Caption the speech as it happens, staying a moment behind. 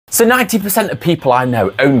So 90% of people I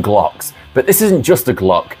know own Glocks, but this isn't just a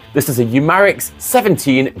Glock. This is a Umarex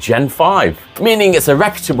 17 Gen 5, meaning it's a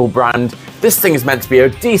reputable brand. This thing is meant to be a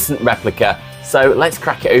decent replica, so let's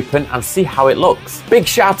crack it open and see how it looks. Big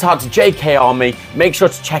shout out to JK Army. Make sure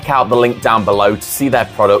to check out the link down below to see their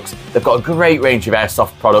products. They've got a great range of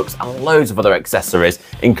airsoft products and loads of other accessories,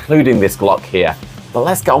 including this Glock here. But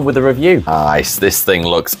let's get on with the review. Nice, this thing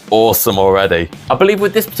looks awesome already. I believe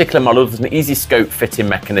with this particular model, there's an easy scope fitting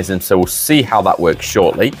mechanism, so we'll see how that works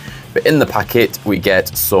shortly. But in the packet, we get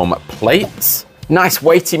some plates. Nice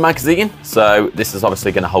weighty magazine, so this is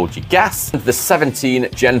obviously going to hold your gas. The 17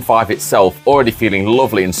 Gen 5 itself, already feeling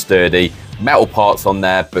lovely and sturdy. Metal parts on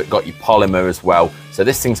there, but got your polymer as well. So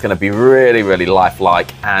this thing's going to be really, really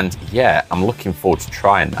lifelike, and yeah, I'm looking forward to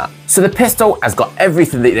trying that. So the pistol has got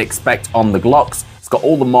everything that you'd expect on the Glocks. It's got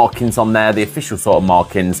all the markings on there, the official sort of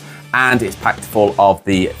markings, and it's packed full of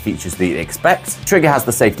the features that you'd expect. Trigger has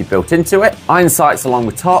the safety built into it. Iron sights along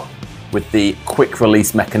the top, with the quick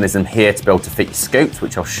release mechanism here to be able to fit your scopes,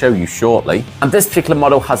 which I'll show you shortly. And this particular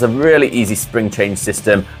model has a really easy spring change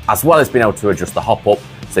system, as well as being able to adjust the hop up.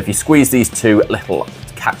 So if you squeeze these two little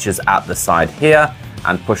catches at the side here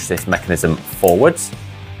and push this mechanism forwards,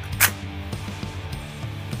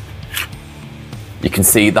 you can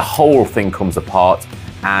see the whole thing comes apart,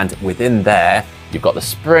 and within there, you've got the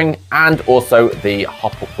spring and also the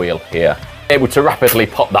hop up wheel here. Able to rapidly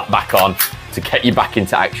pop that back on to get you back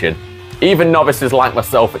into action. Even novices like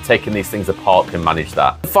myself at taking these things apart can manage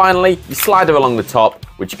that. Finally, your slider along the top,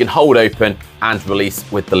 which you can hold open and release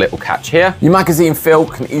with the little catch here. Your magazine fill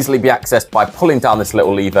can easily be accessed by pulling down this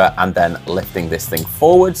little lever and then lifting this thing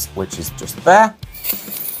forwards, which is just there.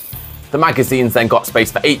 The magazine's then got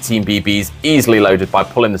space for 18 BBs, easily loaded by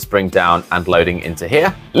pulling the spring down and loading into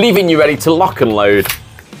here, leaving you ready to lock and load,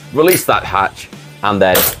 release that hatch, and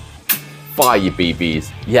then fire your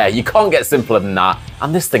BBs. Yeah, you can't get simpler than that,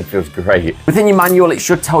 and this thing feels great. Within your manual, it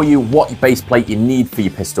should tell you what base plate you need for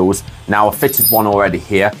your pistols. Now, I've fitted one already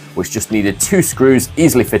here, which just needed 2 screws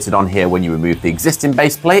easily fitted on here when you remove the existing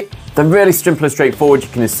base plate. Then really simple and straightforward, you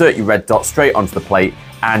can insert your red dot straight onto the plate,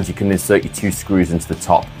 and you can insert your 2 screws into the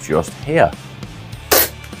top just here.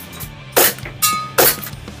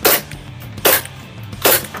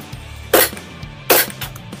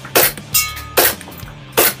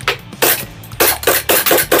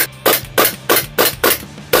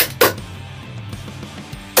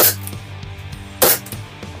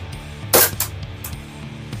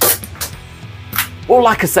 Well,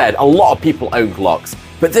 like I said, a lot of people own Glocks,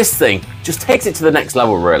 but this thing just takes it to the next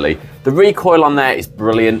level, really. The recoil on there is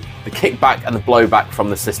brilliant. The kickback and the blowback from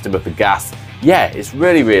the system of the gas, yeah, it's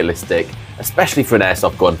really realistic, especially for an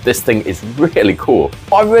airsoft gun. This thing is really cool.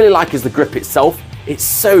 What I really like is the grip itself. It's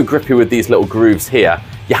so grippy with these little grooves here.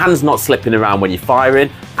 Your hand's not slipping around when you're firing,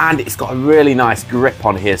 and it's got a really nice grip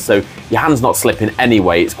on here, so your hand's not slipping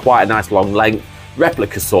anyway. It's quite a nice long length,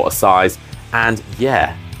 replica sort of size, and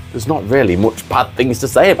yeah, there's not really much bad things to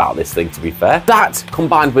say about this thing, to be fair. That,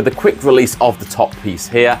 combined with the quick release of the top piece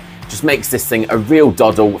here, just makes this thing a real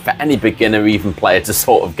doddle for any beginner or even player to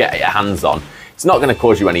sort of get your hands on. It's not going to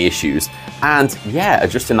cause you any issues. And yeah,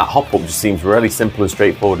 adjusting that hop up just seems really simple and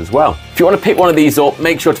straightforward as well. If you want to pick one of these up,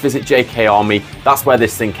 make sure to visit JK Army. That's where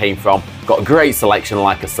this thing came from. Got a great selection,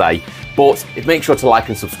 like I say. But make sure to like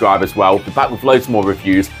and subscribe as well. We'll be back with loads more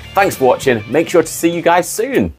reviews. Thanks for watching. Make sure to see you guys soon.